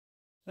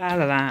La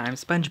la la, I'm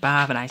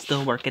SpongeBob and I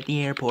still work at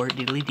the airport,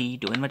 diddly dee,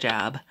 doing my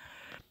job.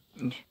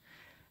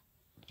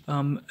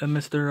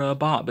 Mr.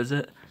 Bob, is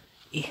it?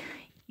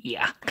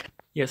 Yeah.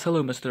 Yes,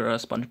 hello, Mr.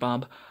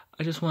 SpongeBob.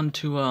 I just wanted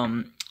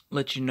to,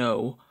 let you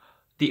know,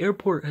 the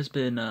airport has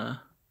been,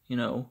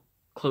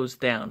 closed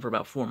down for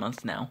about 4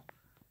 months now.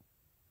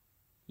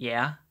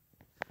 Yeah?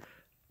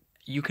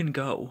 You can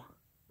go.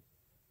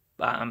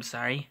 I'm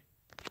sorry?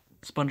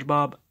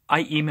 SpongeBob,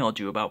 I emailed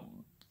you about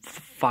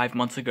 5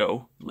 months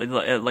ago,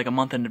 like a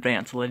month in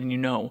advance, letting you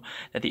know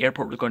that the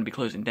airport was going to be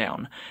closing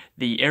down.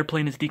 The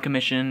airplane is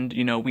decommissioned,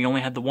 we only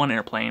had the one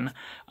airplane.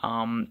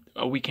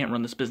 We can't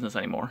run this business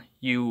anymore.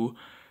 You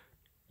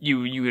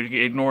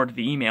ignored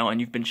the email and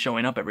you've been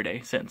showing up every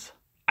day since.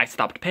 I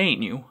stopped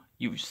paying you.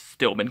 You've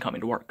still been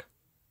coming to work.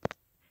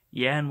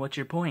 Yeah, and what's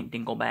your point,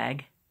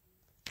 Dinklebag?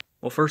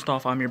 Well, first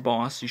off, I'm your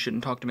boss. You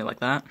shouldn't talk to me like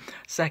that.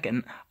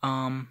 Second,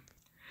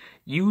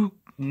 you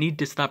need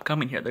to stop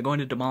coming here. They're going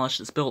to demolish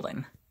this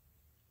building.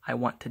 I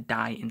want to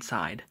die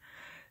inside.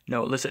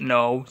 No, listen,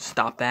 no,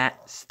 stop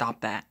that.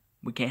 Stop that.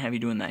 We can't have you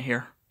doing that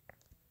here.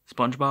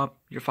 SpongeBob,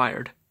 you're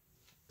fired.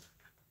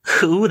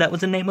 Ooh, that was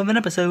the name of an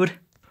episode.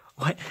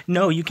 What?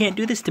 No, you can't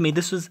do this to me.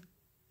 This is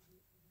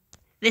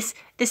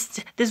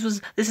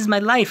my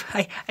life.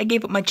 I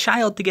gave up my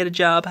child to get a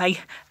job.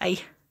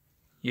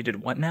 You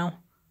did what now?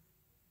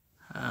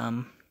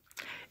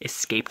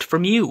 Escaped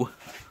from you.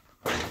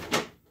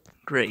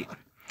 Great.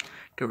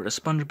 Get rid of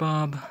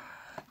SpongeBob.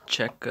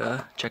 Check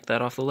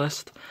that off the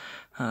list.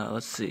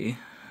 Let's see.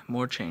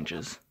 More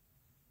changes.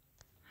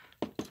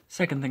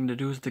 Second thing to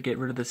do is to get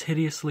rid of this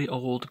hideously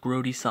old,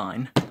 grody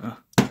sign.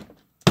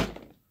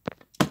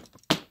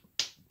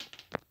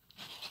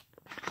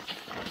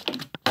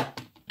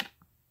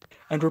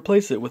 And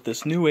replace it with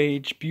this new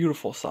age,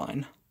 beautiful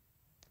sign.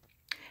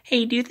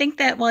 Hey, do you think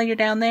that while you're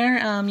down there,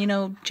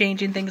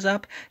 changing things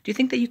up, do you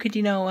think that you could,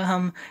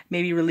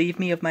 maybe relieve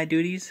me of my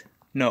duties?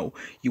 No,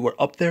 you were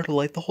up there to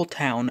light the whole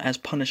town as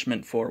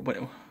punishment for...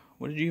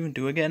 What did you even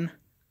do again?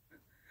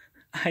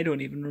 I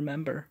don't even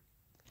remember.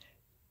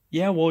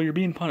 Yeah, well, you're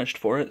being punished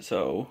for it,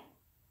 so,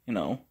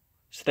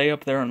 stay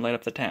up there and light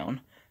up the town.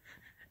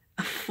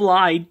 A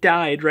fly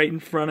died right in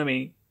front of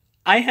me.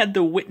 I had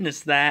to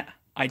witness that.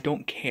 I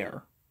don't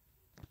care.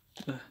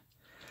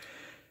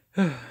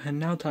 And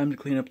now time to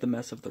clean up the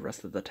mess of the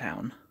rest of the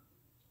town.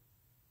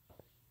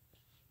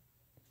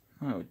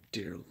 Oh,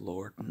 dear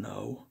Lord,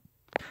 no.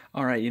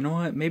 Alright, you know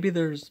what? Maybe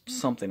there's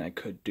something I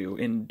could do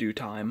in due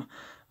time.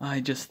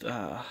 There's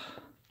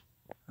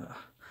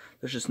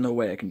just no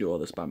way I can do all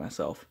this by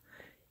myself.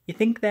 You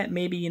think that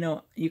maybe,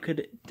 you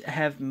could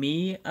have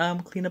me,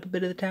 clean up a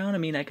bit of the town? I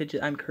mean,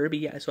 I'm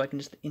Kirby, so I can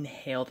just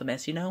inhale the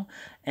mess,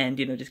 and,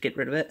 just get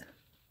rid of it?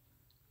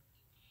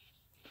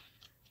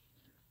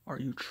 Are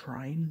you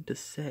trying to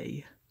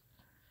say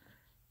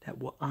that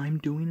what I'm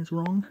doing is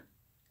wrong?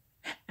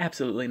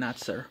 Absolutely not,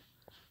 sir.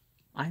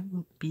 I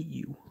will beat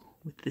you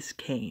with this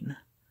cane.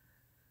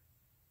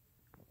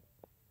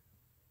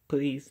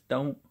 Please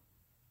don't.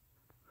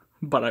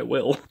 But I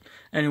will.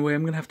 Anyway,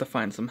 I'm gonna have to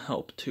find some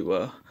help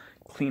to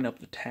clean up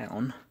the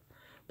town.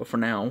 But for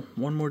now,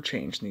 one more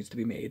change needs to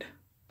be made.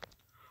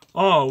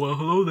 Oh, well,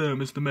 hello there,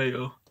 Mr.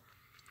 Mayor.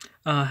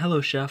 Hello,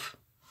 Chef.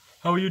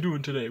 How are you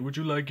doing today? Would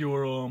you like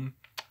your,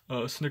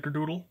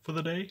 snickerdoodle for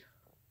the day?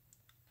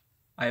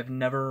 I have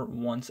never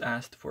once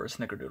asked for a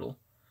snickerdoodle.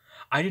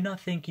 I did not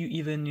think you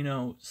even,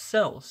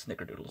 sell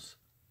snickerdoodles.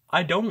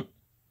 I don't.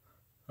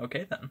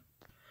 Okay, then.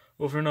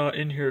 Well, if you're not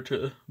in here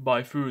to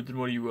buy food, then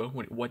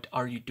what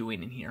are you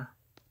doing in here?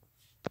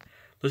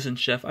 Listen,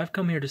 Chef, I've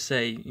come here to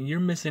say you're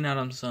missing out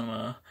on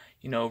some,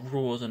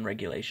 rules and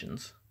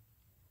regulations.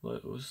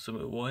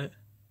 What?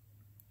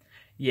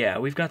 Yeah,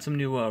 we've got some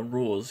new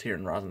rules here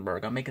in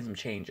Roasonburg. I'm making some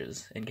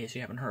changes, in case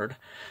you haven't heard.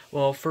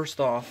 Well, first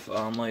off,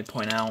 let me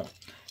point out,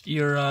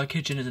 your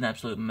kitchen is an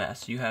absolute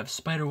mess. You have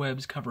spider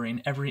webs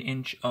covering every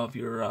inch of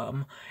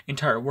your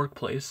entire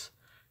workplace.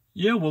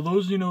 Yeah, well,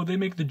 those, they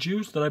make the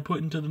juice that I put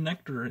into the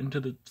nectar, into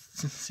the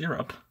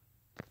syrup.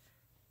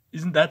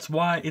 That's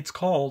why it's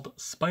called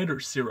spider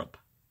syrup,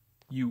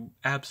 you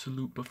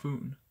absolute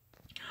buffoon.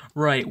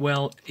 Right,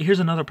 well, here's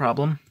another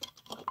problem.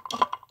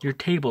 Your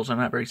tables are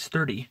not very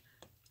sturdy.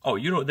 Oh,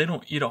 they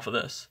don't eat off of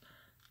this.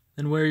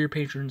 Then where are your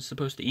patrons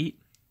supposed to eat?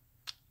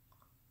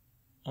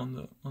 On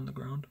the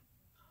ground.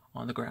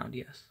 On the ground,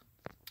 yes.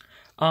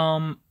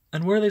 And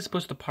where are they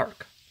supposed to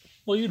park?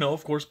 Well,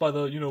 of course, by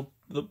the,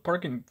 the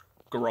parking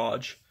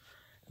garage.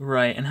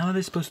 Right, and how are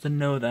they supposed to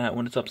know that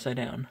when it's upside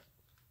down?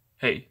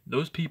 Hey,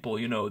 those people,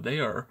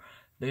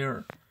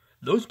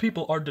 those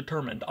people are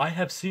determined. I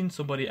have seen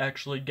somebody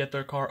actually get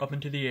their car up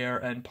into the air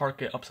and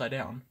park it upside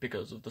down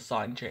because of the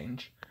sign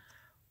change.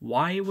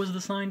 Why was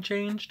the sign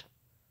changed?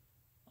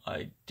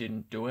 I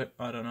didn't do it.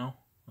 I don't know.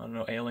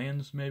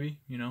 Aliens, maybe,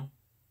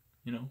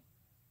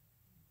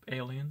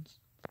 aliens.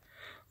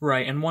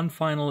 Right, and one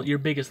final, your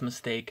biggest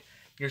mistake,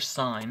 your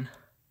sign.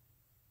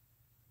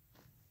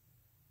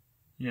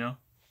 Yeah.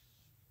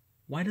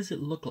 Why does it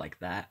look like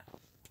that?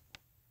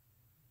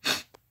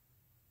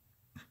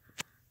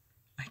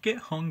 I get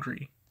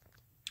hungry.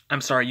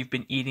 I'm sorry, you've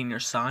been eating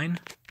your sign?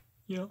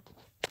 Yeah.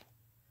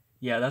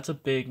 Yeah, that's a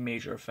big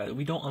major offense.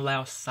 We don't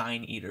allow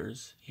sign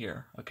eaters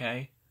here,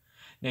 okay?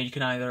 Now, you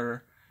can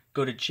either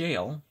go to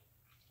jail,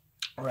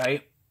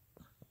 right?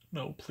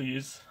 No,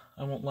 please.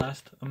 I won't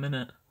last a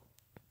minute.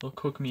 They'll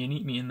cook me and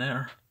eat me in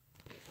there.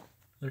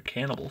 They're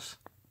cannibals.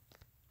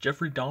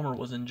 Jeffrey Dahmer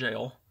was in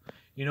jail.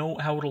 You know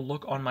how it'll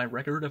look on my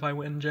record if I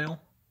went in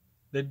jail?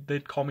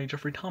 They'd call me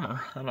Jeffrey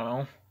Dahmer. I don't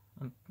know.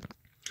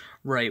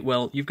 Right,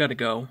 well, you've got to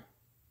go.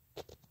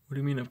 What do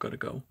you mean I've got to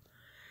go?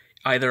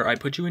 Either I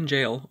put you in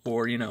jail,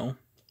 or,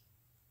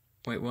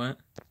 Wait, what?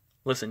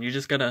 Listen, you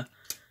just gotta...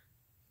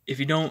 If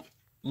you don't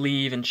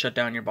leave and shut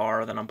down your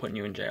bar, then I'm putting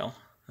you in jail.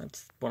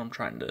 That's what I'm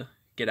trying to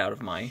get out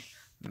of my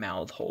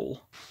mouth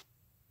hole.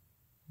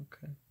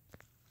 Okay.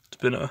 It's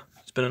been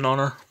an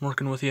honor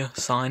working with you.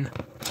 Sign.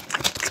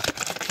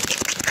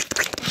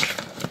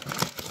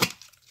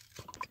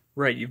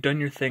 Right, you've done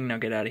your thing, now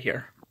get out of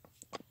here.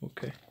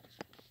 Okay.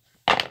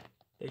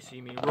 They see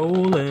me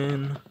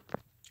rolling.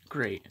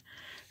 Great.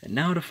 And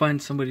now to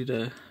find somebody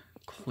to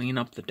clean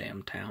up the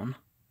damn town.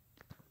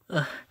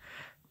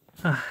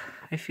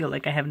 I feel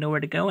like I have nowhere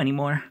to go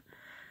anymore.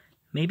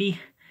 Maybe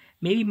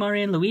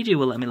Mario and Luigi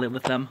will let me live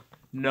with them.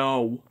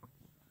 No.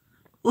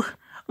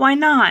 Why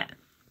not?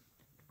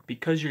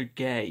 Because you're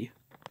gay.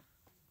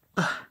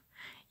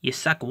 You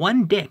suck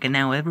one dick and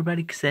now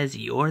everybody says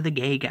you're the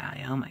gay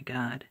guy. Oh my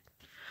god.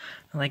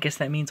 Well, I guess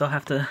that means I'll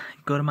have to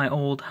go to my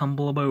old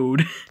humble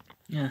abode.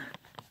 Yeah.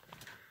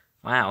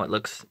 Wow, it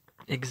looks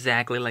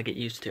exactly like it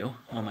used to.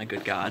 Oh my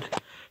good god.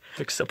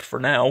 Except for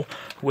now,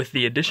 with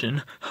the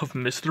addition of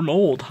Mr.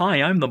 Mold.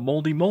 Hi, I'm the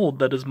moldy mold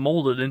that is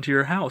molded into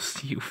your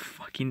house, you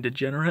fucking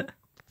degenerate.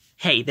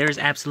 Hey, there's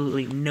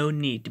absolutely no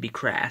need to be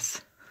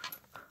crass.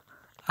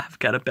 I've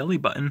got a belly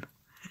button.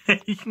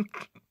 Can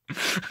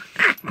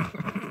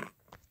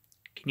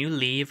you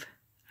leave?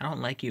 I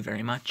don't like you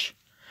very much.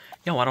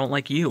 Yo, I don't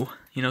like you.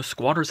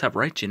 Squatters have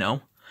rights,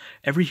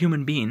 Every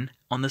human being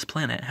on this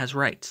planet has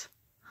rights.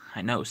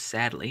 I know,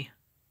 sadly.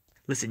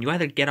 Listen, you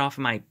either get out of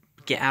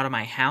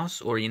my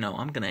house, or,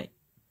 I'm gonna...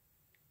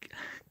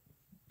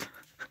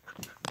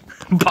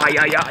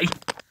 Bye-yi-yi!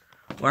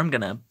 Or I'm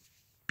gonna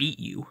beat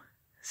you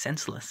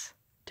senseless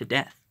to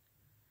death.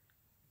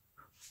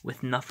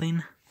 With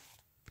nothing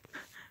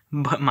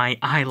but my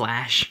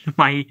eyelash.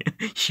 My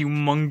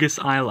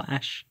humongous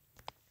eyelash.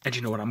 And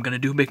you know what I'm gonna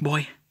do, big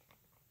boy?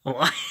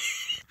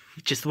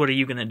 Just what are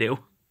you gonna do?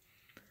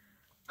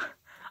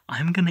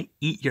 I'm gonna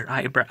eat your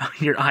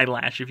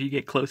eyelash if you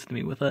get close to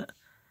me with it.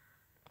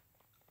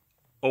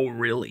 Oh,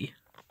 really?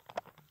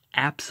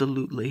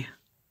 Absolutely.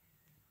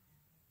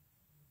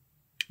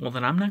 Well,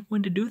 then I'm not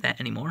going to do that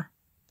anymore.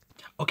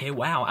 Okay,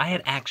 wow, I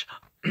had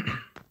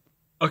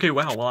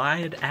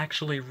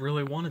actually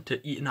really wanted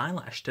to eat an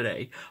eyelash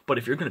today, but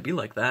if you're gonna be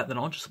like that, then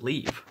I'll just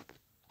leave.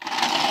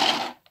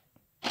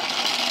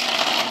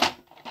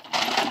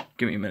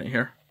 Give me a minute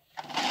here.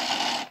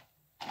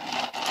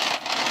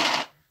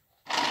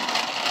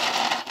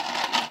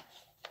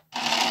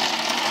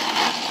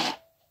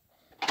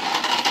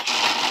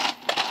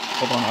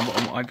 Hold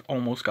on, I've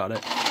almost got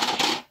it.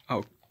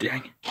 Oh,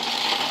 dang.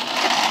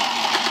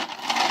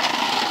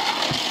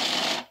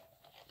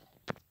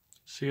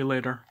 See you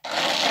later.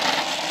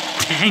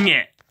 Dang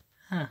it!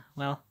 Huh,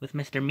 well, with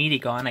Mr. Meaty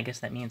gone, I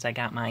guess that means I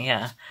got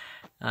my,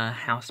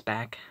 house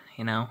back,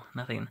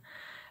 Nothing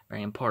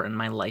very important.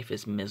 My life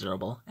is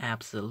miserable.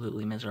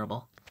 Absolutely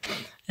miserable.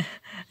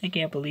 I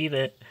can't believe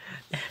it.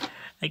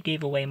 I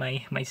gave away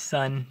my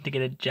son to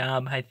get a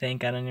job, I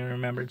think. I don't even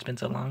remember. It's been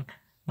so long.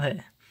 But,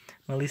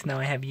 well, at least now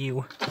I have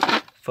you.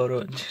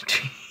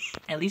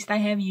 At least I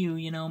have you,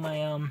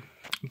 my,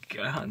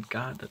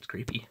 God, that's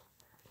creepy.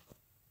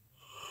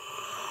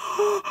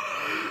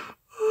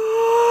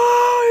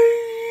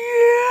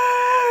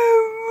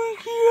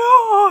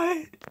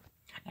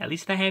 At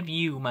least I have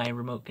you, my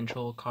remote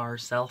control car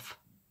self.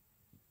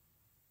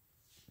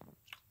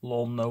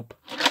 Lol, nope.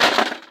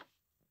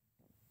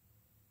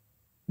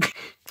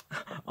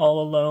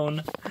 All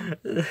alone.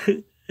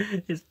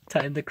 It's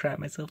time to cry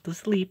myself to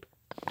sleep.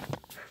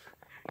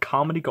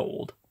 Comedy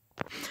gold.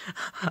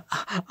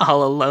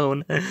 All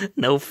alone.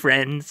 No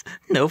friends.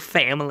 No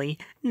family.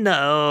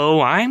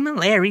 No, I'm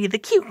Larry the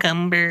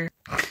Cucumber.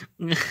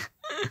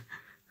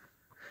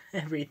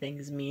 Everything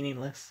is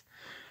meaningless.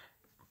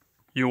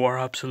 You are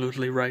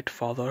absolutely right,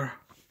 Father.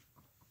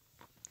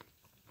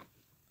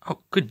 Oh,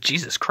 good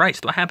Jesus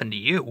Christ, what happened to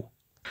you?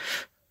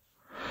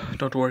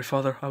 Don't worry,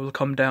 Father. I will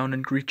come down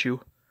and greet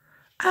you.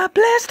 I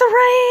bless the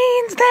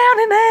rains down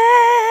in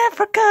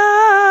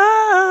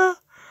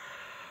Africa.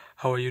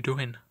 How are you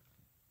doing?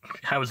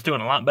 I was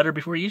doing a lot better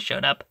before you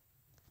showed up.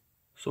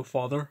 So,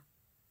 Father,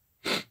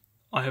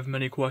 I have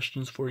many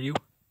questions for you.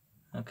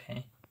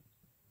 Okay.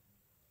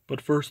 But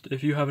first,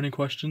 if you have any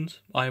questions,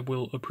 I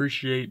will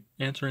appreciate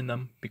answering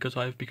them because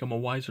I have become a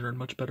wiser and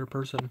much better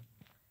person.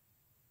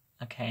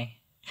 Okay.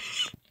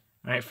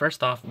 Alright,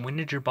 first off, when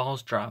did your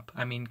balls drop?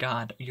 I mean,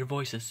 God, your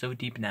voice is so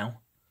deep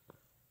now.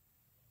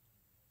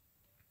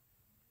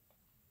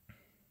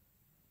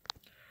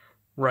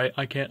 Right,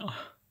 I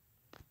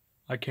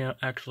I can't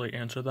actually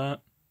answer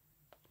that.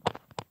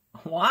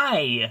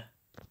 Why?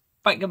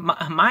 But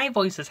my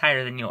voice is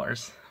higher than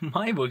yours.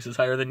 My voice is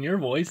higher than your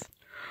voice.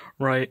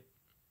 Right.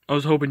 I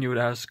was hoping you would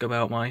ask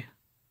about my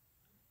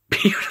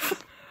Beautiful.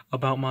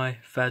 About my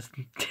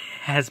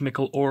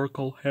phantasmical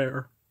oracle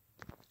hair.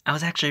 I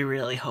was actually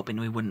really hoping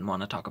we wouldn't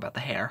want to talk about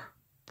the hair.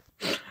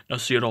 Now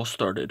see, it all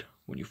started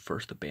when you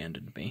first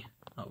abandoned me.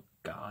 Oh,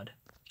 God.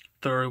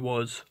 There I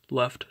was,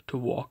 left to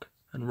walk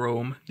and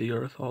roam the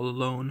earth all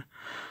alone.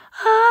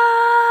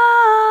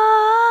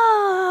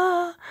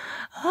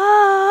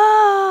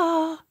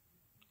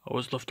 I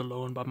was left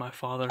alone by my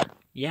father.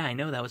 Yeah, I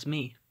know, that was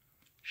me.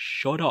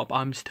 Shut up,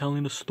 I'm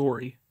telling a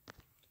story.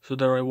 So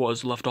there I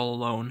was, left all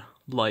alone.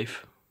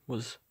 Life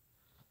was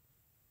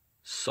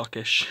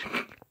suckish.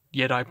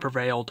 Yet I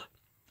prevailed.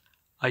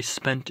 I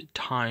spent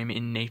time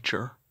in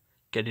nature,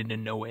 getting to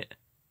know it,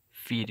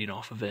 feeding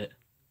off of it.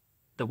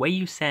 The way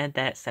you said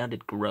that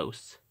sounded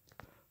gross.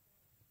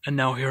 And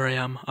now here I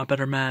am, a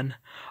better man.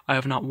 I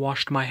have not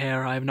washed my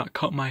hair, I have not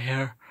cut my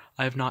hair,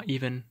 I have not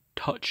even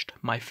touched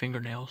my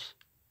fingernails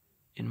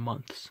in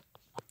months.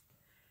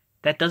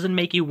 That doesn't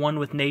make you one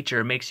with nature.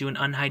 It makes you an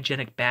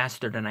unhygienic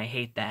bastard, and I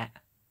hate that.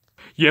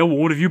 Yeah, well,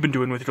 what have you been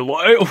doing with your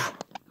life?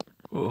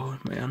 Oh,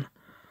 man.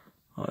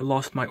 I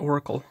lost my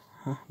oracle.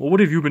 Huh? Well, what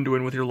have you been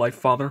doing with your life,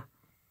 father?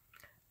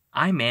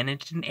 I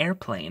managed an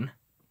airplane.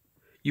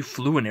 You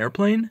flew an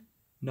airplane?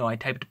 No, I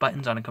typed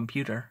buttons on a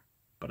computer.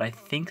 But I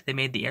think they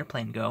made the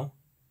airplane go.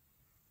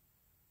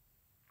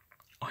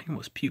 I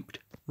almost puked.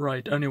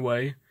 Right,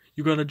 anyway,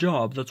 you got a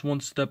job that's one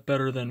step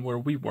better than where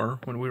we were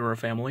when we were a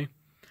family.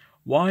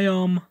 Why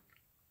are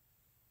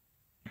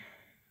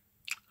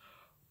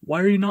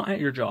you not at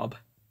your job?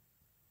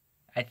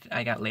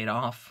 I got laid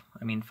off.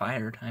 I mean,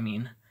 fired. I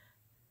mean,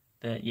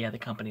 the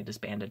company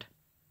disbanded.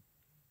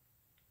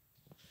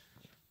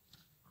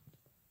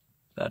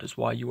 That is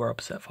why you are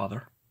upset,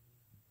 father.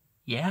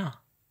 Yeah.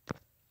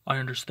 I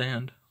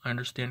understand. I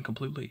understand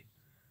completely.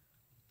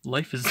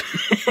 Life is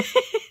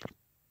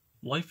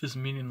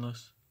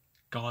meaningless.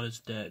 God is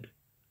dead.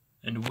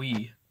 And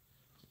we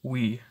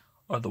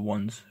are the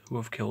ones who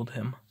have killed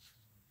him.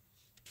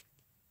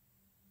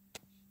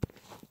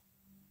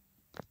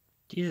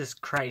 Jesus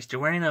Christ,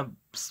 you're wearing a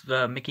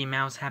Mickey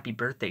Mouse Happy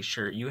Birthday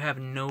shirt. You have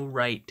no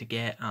right to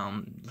get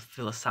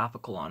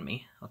philosophical on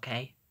me,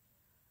 okay?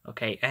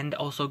 Okay, and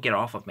also get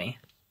off of me.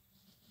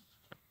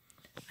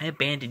 I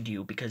abandoned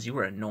you because you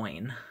were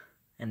annoying.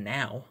 And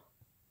now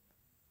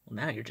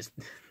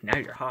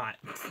you're hot.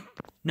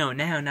 No,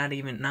 now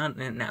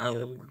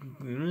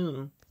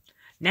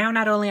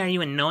not only are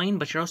you annoying,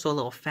 but you're also a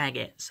little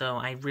faggot. So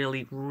I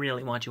really,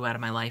 really want you out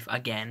of my life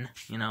again.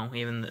 You know,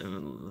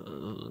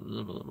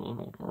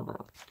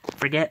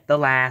 forget the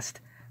last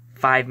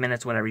 5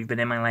 minutes, whatever. You've been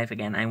in my life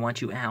again. I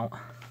want you out.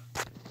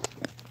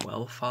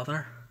 Well,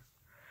 father,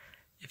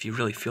 if you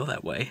really feel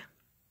that way,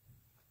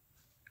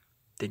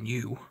 then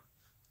you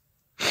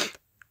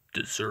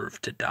deserve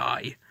to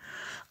die.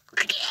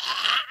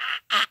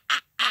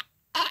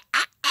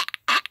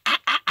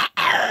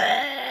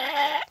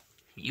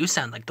 You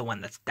sound like the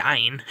one that's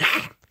dying.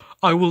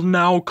 I will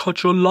now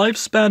cut your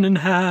lifespan in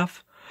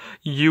half.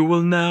 You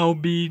will now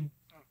be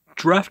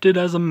drafted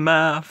as a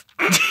math.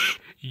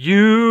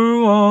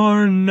 You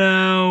are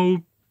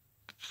now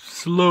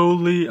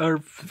slowly or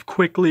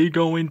quickly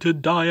going to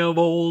die of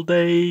old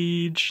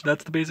age.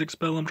 That's the basic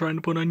spell I'm trying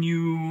to put on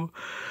you.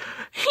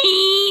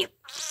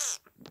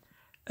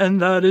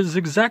 And that is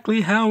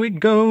exactly how it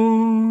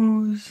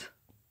goes.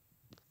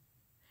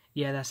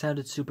 Yeah, that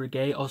sounded super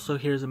gay. Also,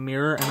 here's a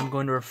mirror, and I'm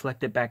going to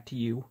reflect it back to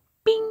you.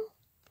 Bing!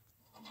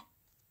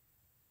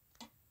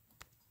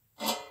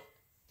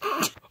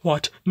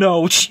 What?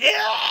 No!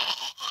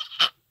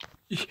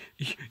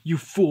 You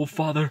fool,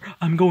 father.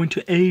 I'm going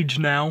to age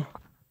now.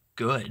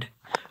 Good.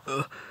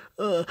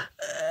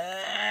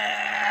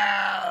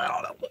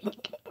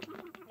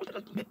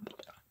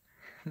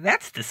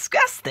 That's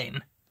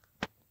disgusting.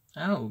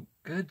 Oh,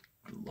 good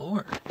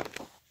Lord.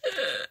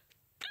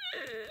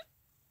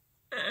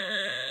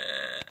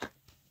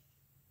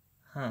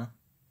 Huh.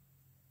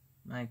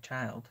 My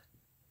child.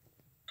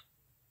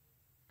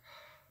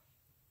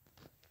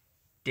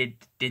 Did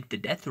the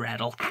death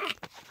rattle?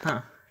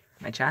 Huh.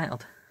 My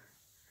child.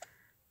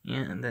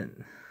 Yeah, and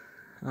then...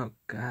 Oh,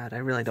 God, I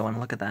really don't want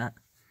to look at that.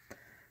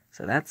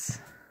 So that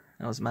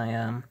was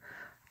my,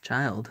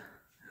 child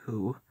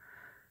who...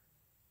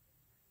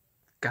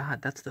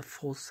 God, that's the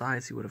full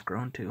size he would have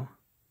grown to.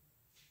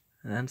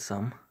 And then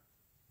some.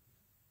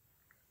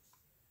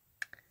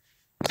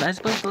 Was I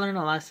supposed to learn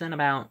a lesson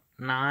about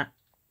not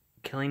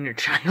killing your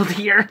child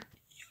here?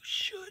 You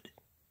should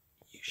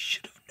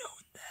have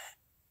known that.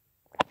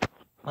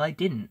 Well, I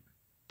didn't.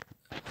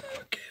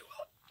 Okay,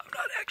 well, I'm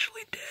not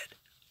actually dead.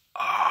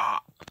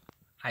 Ah!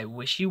 I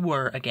wish you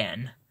were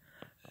again.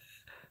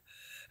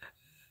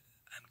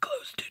 I'm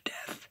close to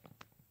death.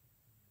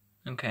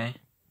 Okay.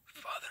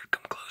 Father,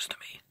 come close to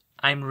me.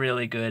 I'm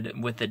really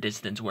good with the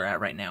distance we're at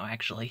right now,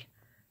 actually.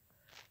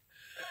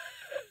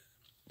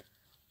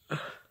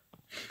 Father,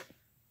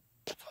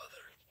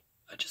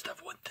 I just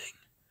have one thing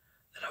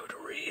that I would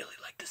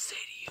say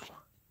to you.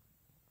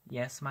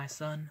 Yes, my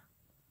son?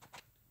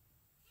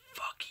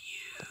 Fuck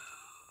you.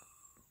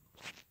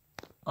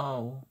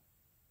 Oh,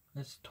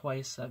 that's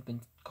twice I've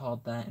been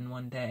called that in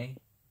one day.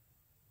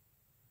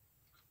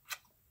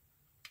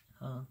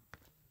 Huh.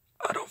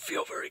 I don't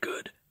feel very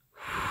good.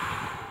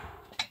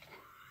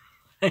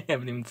 I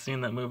haven't even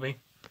seen that movie.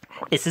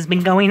 This has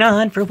been going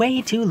on for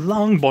way too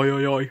long,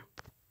 boy.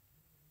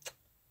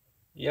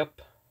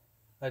 Yep.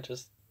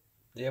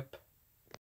 Yep.